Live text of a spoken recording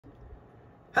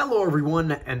Hello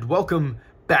everyone and welcome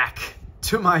back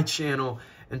to my channel,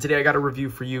 and today I got a review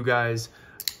for you guys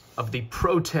of the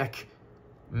Protech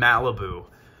Malibu.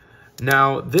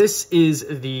 Now this is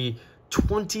the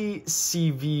 20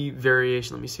 CV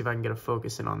variation. Let me see if I can get a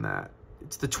focus in on that.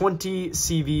 It's the 20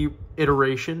 CV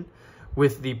iteration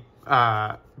with the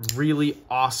really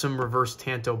awesome reverse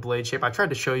tanto blade shape. I tried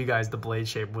to show you guys the blade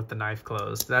shape with the knife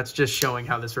closed. That's just showing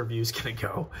how this review is gonna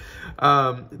go.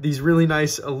 These really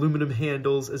nice aluminum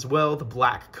handles as well, the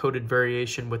black coated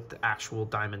variation with the actual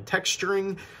diamond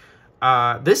texturing.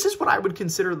 This is what I would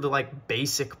consider the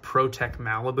basic Protech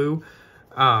Malibu.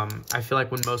 I feel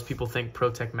like when most people think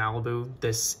Protech Malibu,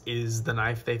 this is the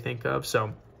knife they think of,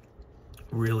 so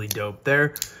really dope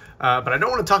there. But I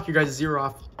don't want to talk you guys' ear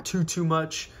off too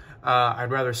much. I'd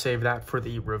rather save that for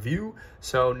the review.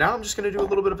 So now I'm just going to do a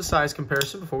little bit of a size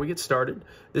comparison before we get started.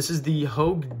 This is the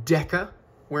Hogue Deca,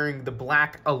 wearing the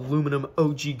black aluminum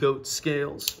OG Goat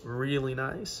scales. Really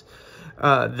nice.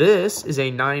 This is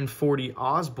a 940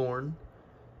 Osborne.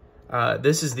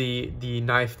 This is the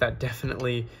knife that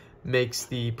definitely makes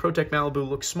the Protech Malibu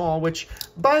look small, which,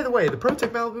 by the way, the Protech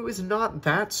Malibu is not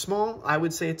that small. I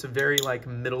would say it's a very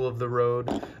middle of the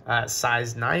road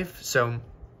sized knife. So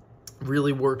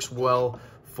really works well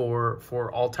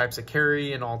for all types of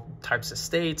carry and all types of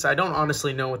states. I don't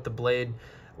honestly know what the blade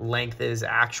length is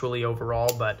actually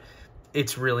overall, but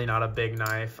it's really not a big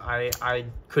knife. I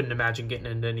couldn't imagine getting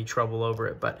into any trouble over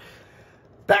it. But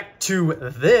back to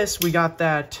this, we got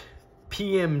that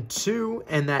PM2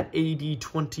 and that AD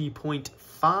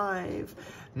 20.5.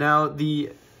 Now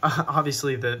the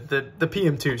obviously the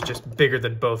PM2 is just bigger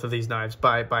than both of these knives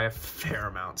by a fair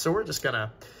amount, so we're just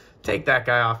gonna take that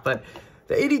guy off. But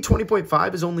the AD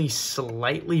 20.5 is only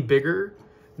slightly bigger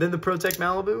than the Protech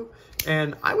Malibu,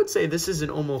 and I would say this is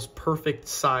an almost perfect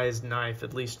sized knife,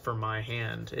 at least for my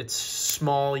hand. It's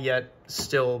small yet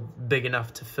still big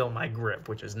enough to fill my grip,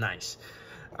 which is nice.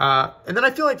 And then I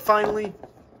feel like finally,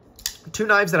 two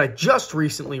knives that I just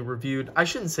recently reviewed. I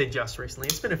shouldn't say just recently.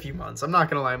 It's been a few months. I'm not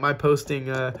gonna lie. My posting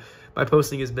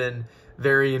has been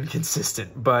very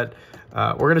inconsistent, but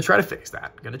we're gonna try to fix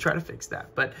that.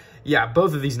 But yeah,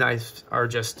 both of these knives are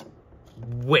just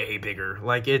way bigger.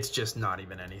 It's just not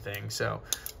even anything. So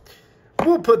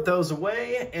we'll put those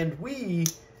away, and we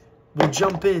will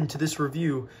jump into this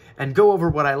review and go over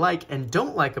what I like and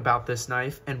don't like about this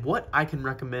knife, and what I can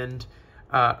recommend,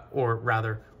 or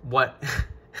rather,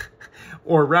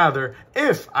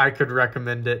 if I could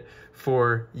recommend it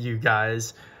for you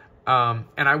guys. And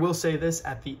I will say this,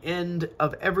 at the end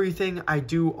of everything, I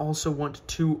do also want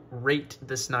to rate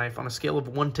this knife on a scale of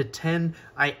 1 to 10.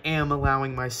 I am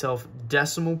allowing myself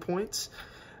decimal points.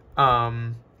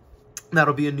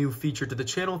 That'll be a new feature to the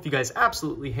channel. If you guys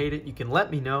absolutely hate it, you can let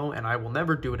me know, and I will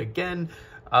never do it again.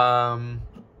 What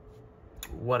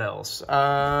else?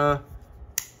 I'm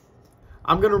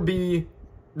going to be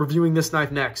reviewing this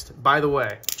knife next, by the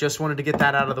way. Just wanted to get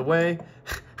that out of the way,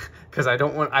 because I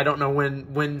don't know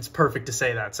when it's perfect to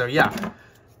say that. So yeah,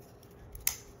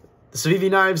 the Civivi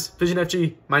knives, Vision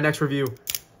FG, my next review,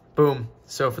 boom.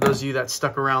 So for those of you that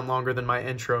stuck around longer than my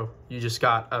intro, you just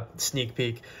got a sneak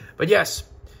peek. But yes,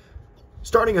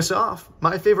 starting us off,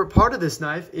 my favorite part of this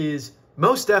knife is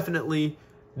most definitely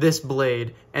this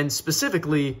blade, and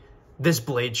specifically this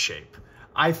blade shape.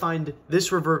 I find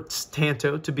this reverse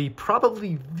tanto to be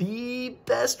probably the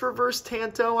best reverse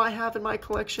tanto I have in my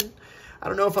collection. I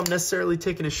don't know if I'm necessarily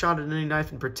taking a shot at any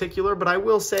knife in particular, but I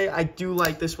will say I do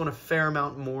like this one a fair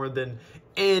amount more than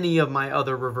any of my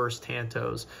other reverse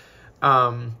tantos.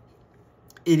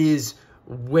 It is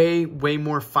way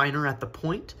more finer at the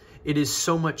point. It is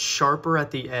so much sharper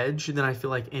at the edge than I feel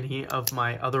like any of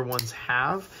my other ones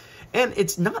have. And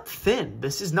it's not thin.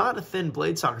 This is not a thin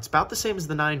blade stock. It's about the same as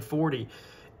the 940.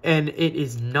 And it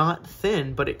is not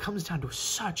thin, but it comes down to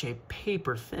such a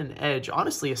paper thin edge.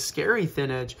 Honestly, a scary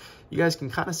thin edge. You guys can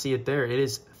kind of see it there. It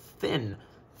is thin.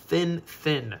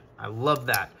 I love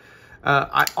that.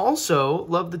 I also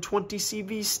love the 20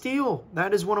 CV steel.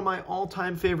 That is one of my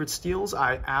all-time favorite steels.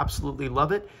 I absolutely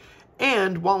love it.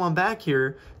 And while I'm back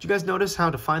here, did you guys notice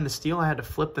how to find the steel, I had to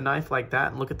flip the knife like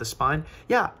that and look at the spine?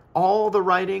 Yeah, all the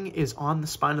writing is on the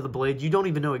spine of the blade. You don't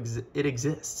even know it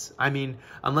exists. I mean,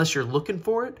 unless you're looking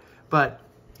for it, but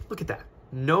look at that.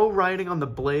 No writing on the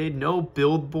blade, no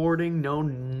billboarding, no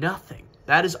nothing.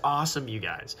 That is awesome, you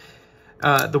guys.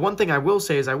 The one thing I will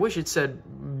say is I wish it said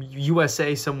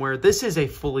USA somewhere. This is a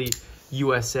fully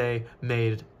USA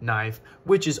made knife,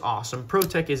 which is awesome.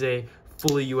 Protech is a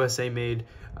fully USA made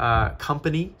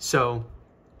company, so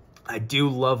I do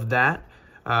love that.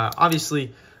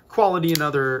 Obviously, quality in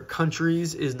other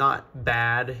countries is not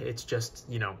bad. It's just,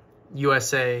 you know,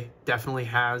 USA definitely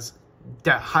has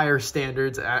higher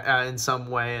standards in some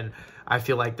way, and I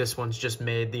feel like this one's just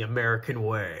made the American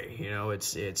way. You know,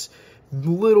 it's a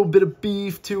little bit of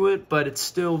beef to it, but it's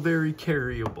still very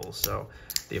carryable. So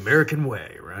the American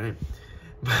way, right?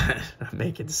 But I'm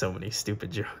making so many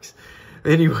stupid jokes.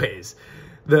 Anyways,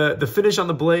 the finish on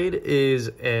the blade is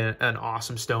an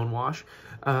awesome stonewash.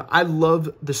 I love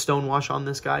the stonewash on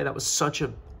this guy. That was such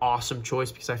an awesome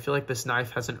choice because I feel like this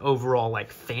knife has an overall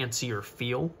like fancier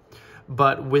feel.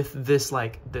 But with this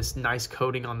this nice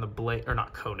coating on the blade, or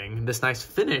not coating, this nice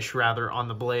finish rather on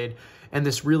the blade, and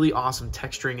this really awesome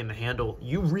texturing in the handle,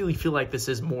 you really feel like this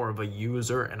is more of a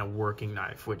user and a working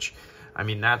knife, which, I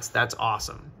mean, that's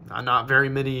awesome. Not very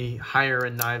many higher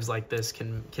end knives like this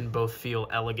can both feel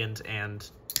elegant and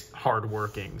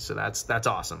hardworking, so that's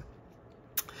awesome.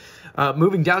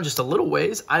 Moving down just a little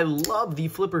ways, I love the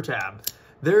flipper tab.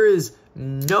 There is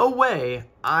no way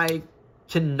I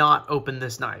cannot open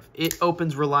this knife. It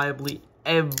opens reliably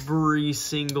every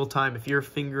single time. If your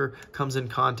finger comes in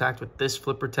contact with this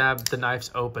flipper tab, the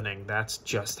knife's opening. That's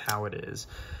just how it is.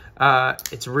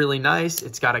 It's really nice.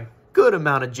 It's got a good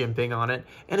amount of jimping on it,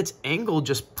 and it's angled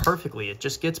just perfectly. It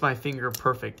just gets my finger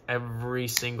perfect every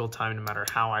single time, no matter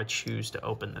how I choose to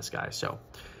open this guy. So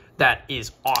that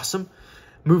is awesome.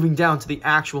 Moving down to the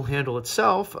actual handle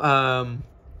itself,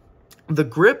 the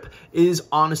grip is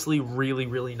honestly really,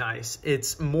 really nice.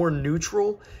 It's more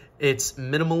neutral. It's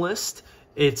minimalist.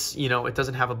 It's, you know, it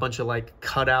doesn't have a bunch of like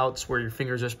cutouts where your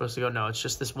fingers are supposed to go. No, it's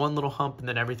just this one little hump, and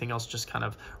then everything else just kind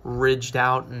of ridged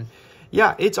out. And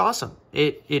yeah, it's awesome.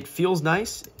 It feels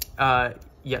nice,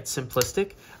 yet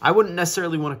simplistic. I wouldn't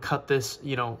necessarily want to cut this,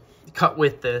 you know, cut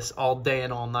with this all day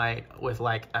and all night with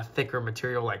like a thicker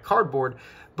material like cardboard,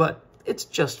 but it's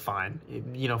just fine,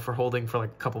 you know, for holding for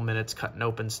like a couple minutes, cutting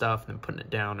open stuff and then putting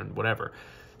it down and whatever.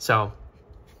 So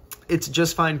it's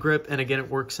just fine grip. And again, it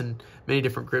works in many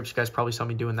different grips. You guys probably saw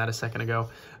me doing that a second ago.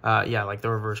 Yeah, like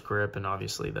the reverse grip, and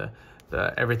obviously the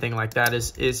everything like that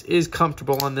is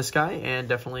comfortable on this guy, and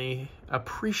definitely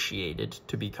appreciated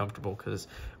to be comfortable, because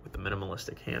with the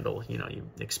minimalistic handle, you know, you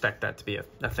expect that to be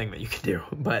a thing that you can do.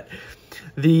 But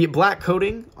the black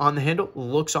coating on the handle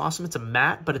looks awesome. It's a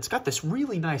matte, but it's got this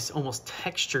really nice almost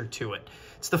texture to it.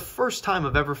 It's the first time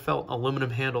I've ever felt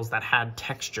aluminum handles that had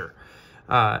texture.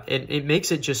 It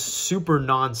makes it just super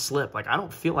non-slip. Like, I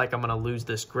don't feel like I'm going to lose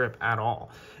this grip at all.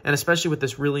 And especially with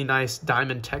this really nice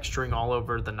diamond texturing all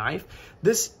over the knife,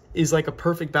 this is like a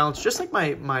perfect balance. Just like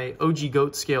my OG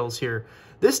goat scales here,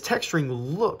 this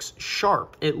texturing looks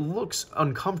sharp. It looks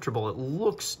uncomfortable. It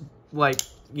looks like,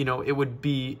 you know, it would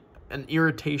be an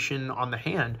irritation on the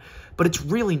hand, but it's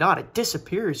really not. It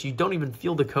disappears. You don't even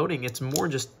feel the coating. It's more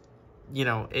just, you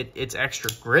know, it's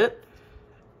extra grit.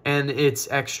 And it's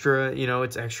extra, you know,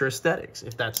 it's extra aesthetics,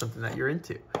 if that's something that you're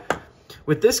into.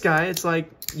 With this guy, it's like,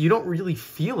 you don't really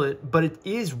feel it, but it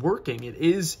is working. It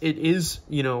is,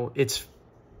 you know, it's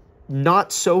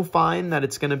not so fine that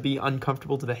it's going to be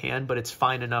uncomfortable to the hand, but it's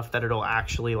fine enough that it'll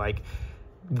actually, like,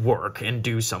 work and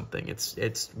do something.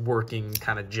 It's working,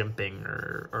 kind of jimping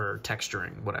or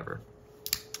texturing, whatever.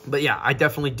 But yeah, I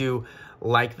definitely do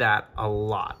like that a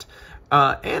lot.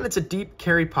 And it's a deep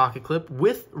carry pocket clip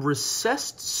with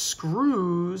recessed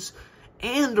screws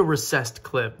and a recessed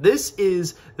clip. This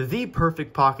is the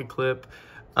perfect pocket clip.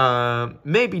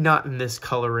 Maybe not in this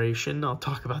coloration. I'll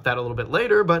talk about that a little bit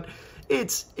later, but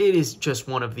it is just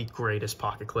one of the greatest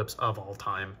pocket clips of all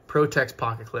time. Protech's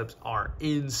pocket clips are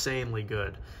insanely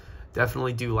good.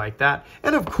 Definitely do like that.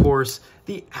 And of course,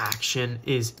 the action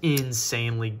is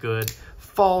insanely good.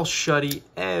 Fall shutty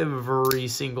every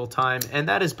single time, and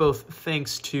that is both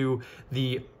thanks to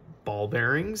the ball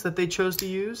bearings that they chose to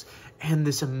use and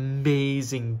this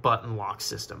amazing button lock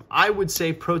system. I would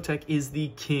say Protech is the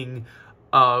king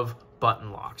of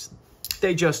button locks.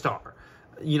 They just are.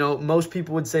 You know, most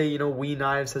people would say, you know, We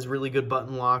Knives has really good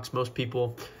button locks. Most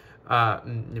people,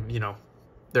 you know,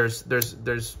 there's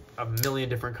a million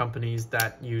different companies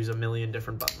that use a million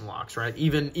different button locks, right?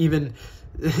 Even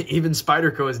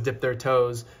Spyderco has dipped their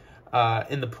toes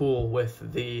in the pool with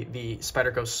the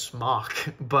Spyderco Smock,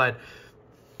 but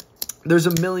there's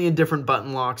a million different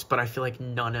button locks, but I feel like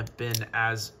none have been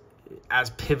as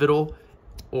pivotal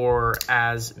or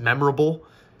as memorable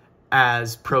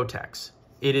as Protech's.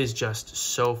 It is just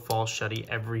so fall shutty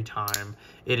every time.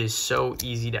 It is so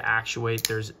easy to actuate.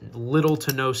 There's little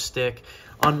to no stick.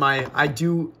 I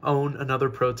do own another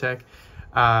Protech.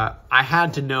 I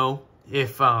had to know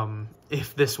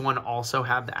if this one also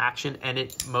had the action, and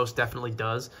it most definitely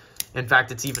does. In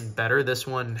fact, it's even better. This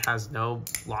one has no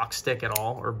lock stick at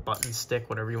all, or button stick,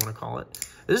 whatever you want to call it.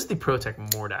 This is the Protech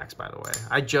Mordax, by the way.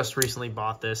 I just recently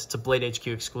bought this. It's a Blade HQ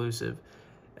exclusive,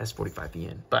 S45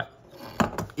 in. But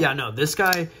yeah, no, this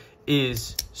guy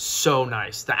is so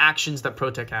nice. The actions that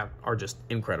Protech have are just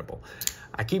incredible.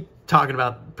 I keep talking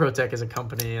about Protech as a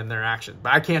company and their actions,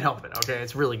 but I can't help it, okay?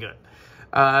 It's really good.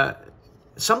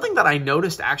 Something that I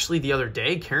noticed actually the other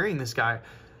day carrying this guy,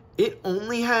 it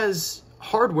only has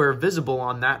hardware visible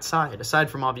on that side, aside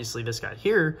from obviously this guy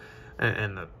here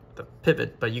and the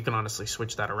pivot, but you can honestly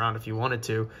switch that around if you wanted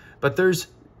to. But there's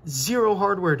zero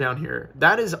hardware down here.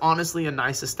 That is honestly a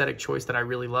nice aesthetic choice that I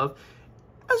really love,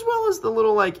 as well as the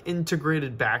little like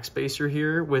integrated backspacer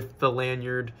here with the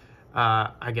lanyard,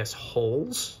 I guess,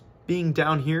 holes being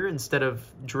down here instead of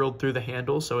drilled through the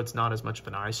handle, so it's not as much of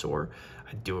an eyesore.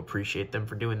 I do appreciate them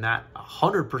for doing that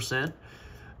 100%.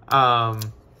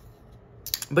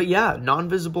 But yeah,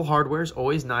 non-visible hardware is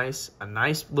always nice. A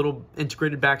nice little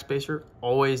integrated backspacer,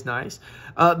 always nice.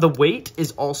 The weight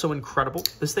is also incredible.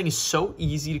 This thing is so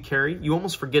easy to carry. You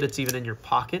almost forget it's even in your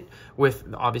pocket, with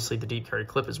obviously the deep carry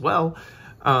clip as well.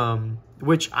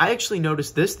 Which I actually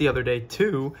noticed this the other day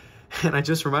too, and I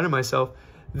just reminded myself,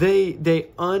 they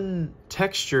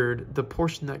untextured the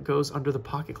portion that goes under the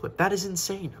pocket clip. That is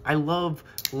insane. I love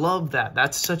that.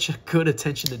 That's such a good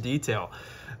attention to detail.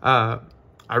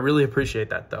 I really appreciate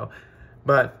that though.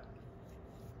 But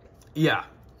yeah,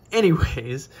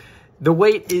 anyways, the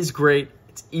weight is great.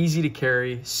 It's easy to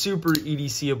carry, super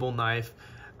EDCable knife.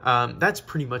 That's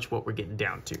pretty much what we're getting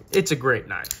down to. It's a great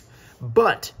knife.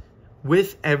 But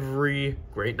with every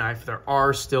great knife, there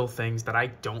are still things that I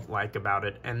don't like about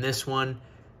it. And this one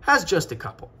has just a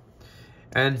couple.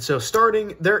 And so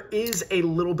starting, there is a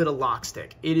little bit of lock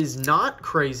stick. It is not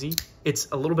crazy. It's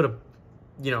a little bit of,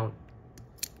 you know,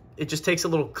 it just takes a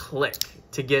little click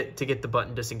to get the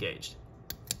button disengaged.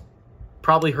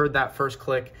 Probably heard that first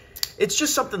click. It's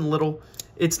just something little.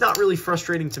 It's not really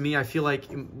frustrating to me. I feel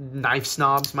like knife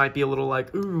snobs might be a little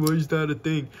like, ooh, why is that a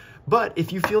thing? But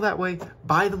if you feel that way,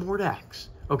 buy the Mordax,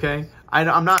 okay?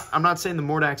 I'm not saying the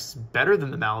Mordax is better than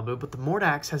the Malibu, but the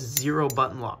Mordax has zero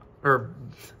button lock, or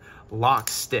lock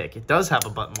stick. It does have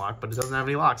a button lock, but it doesn't have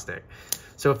any lock stick.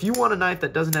 So if you want a knife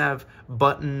that doesn't have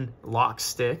button lock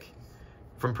stick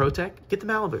from Protech, get the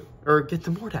Malibu, or get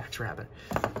the Mordax rather.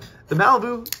 The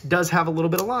Malibu does have a little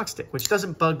bit of lock stick, which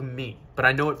doesn't bug me, but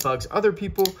I know it bugs other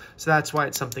people, so that's why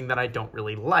it's something that I don't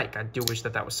really like. I do wish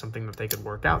that that was something that they could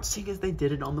work out, seeing as they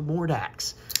did it on the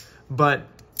Mordax. But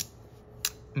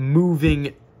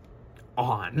moving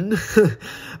on,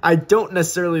 I don't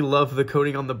necessarily love the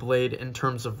coating on the blade in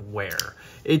terms of wear.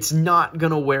 It's not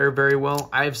gonna wear very well.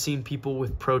 I've seen people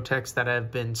with Protechs that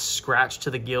have been scratched to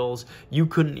the gills. You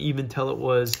couldn't even tell it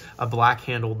was a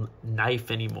black-handled knife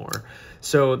anymore.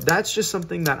 So that's just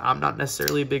something that I'm not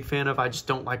necessarily a big fan of. I just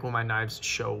don't like when my knives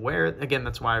show wear. Again,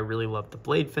 that's why I really love the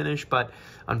blade finish, but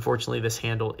unfortunately this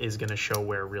handle is gonna show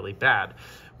wear really bad,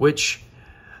 which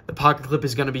the pocket clip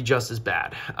is gonna be just as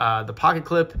bad. The pocket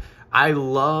clip, I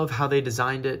love how they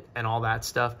designed it and all that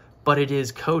stuff, but it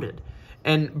is coated.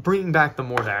 And bringing back the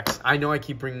Mordax, I know I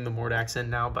keep bringing the Mordax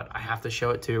in now, but I have to show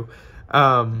it too.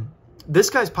 This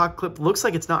guy's pocket clip looks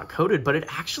like it's not coated, but it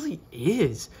actually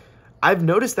is. I've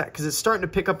noticed that because it's starting to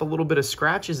pick up a little bit of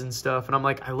scratches and stuff, and I'm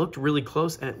like, I looked really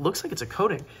close, and it looks like it's a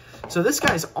coating. So this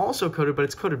guy's also coated, but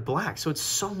it's coated black, so it's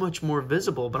so much more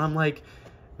visible. But I'm like,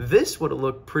 this would have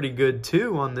looked pretty good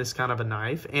too on this kind of a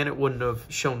knife, and it wouldn't have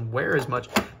shown wear as much.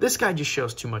 This guy just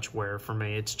shows too much wear for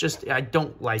me. It's just, I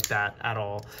don't like that at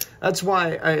all. That's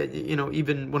why I, you know,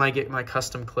 even when I get my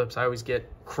custom clips, I always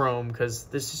get chrome, because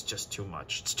this is just too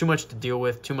much. It's too much to deal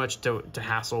with, too much to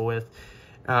hassle with.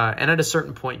 And at a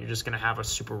certain point, you're just going to have a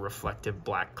super reflective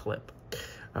black clip,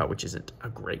 which isn't a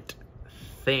great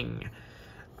thing.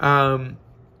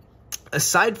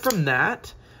 Aside from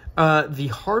that, the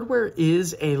hardware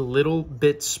is a little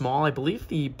bit small. I believe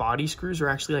the body screws are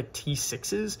actually like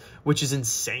T6s, which is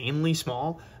insanely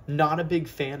small. Not a big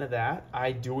fan of that.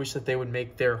 I do wish that they would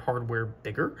make their hardware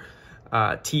bigger.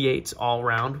 T8s all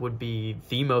around would be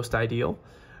the most ideal.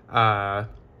 But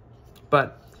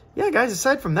yeah, guys,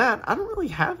 aside from that, I don't really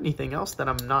have anything else that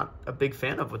I'm not a big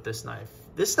fan of with this knife.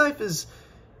 This knife is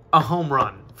a home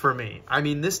run for me. I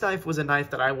mean, this knife was a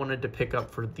knife that I wanted to pick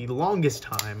up for the longest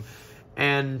time,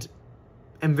 and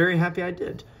I'm very happy I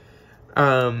did.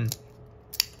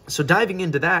 So diving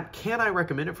into that, can I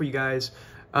recommend it for you guys?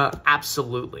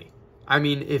 Absolutely. I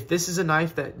mean, if this is a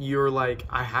knife that you're like,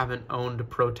 I haven't owned a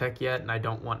Protech yet and I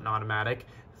don't want an automatic,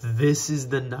 this is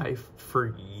the knife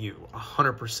for you,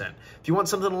 100%. If you want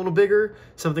something a little bigger,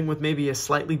 something with maybe a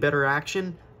slightly better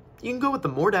action, you can go with the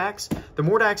Mordax. The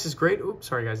Mordax is great. Oops,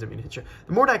 sorry guys, didn't mean to hit you.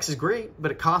 The Mordax is great,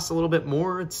 but it costs a little bit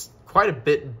more. It's quite a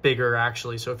bit bigger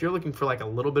actually. So if you're looking for like a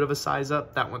little bit of a size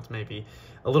up, that one's maybe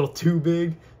a little too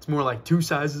big. It's more like 2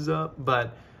 sizes up,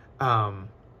 but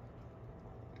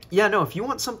yeah, no, if you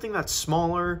want something that's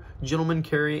smaller, gentleman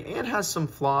carry, and has some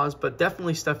flaws, but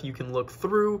definitely stuff you can look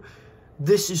through,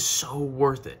 this is so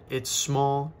worth it. It's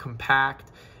small,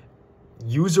 compact,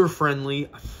 user-friendly,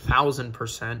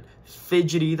 1000%.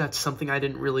 Fidgety, that's something I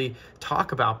didn't really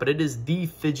talk about, but it is the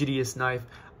fidgetiest knife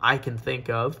I can think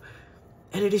of.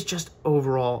 And it is just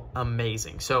overall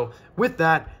amazing. So with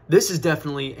that, this is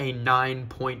definitely a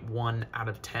 9.1 out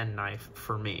of 10 knife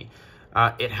for me.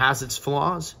 It has its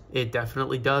flaws, it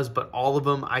definitely does, but all of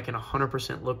them I can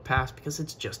 100% look past because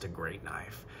it's just a great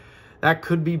knife. That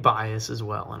could be bias as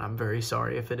well, and I'm very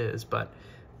sorry if it is, but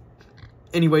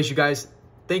anyways, you guys,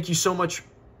 thank you so much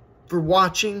for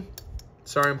watching.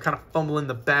 Sorry, I'm kind of fumbling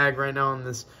the bag right now on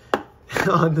this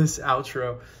on this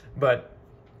outro, but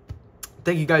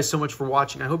thank you guys so much for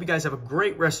watching. I hope you guys have a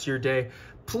great rest of your day.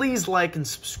 Please like and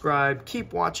subscribe.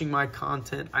 Keep watching my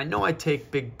content. I know I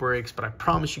take big breaks, but I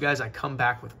promise you guys I come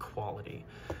back with quality.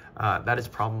 That is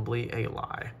probably a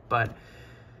lie. But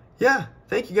yeah,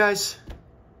 thank you guys.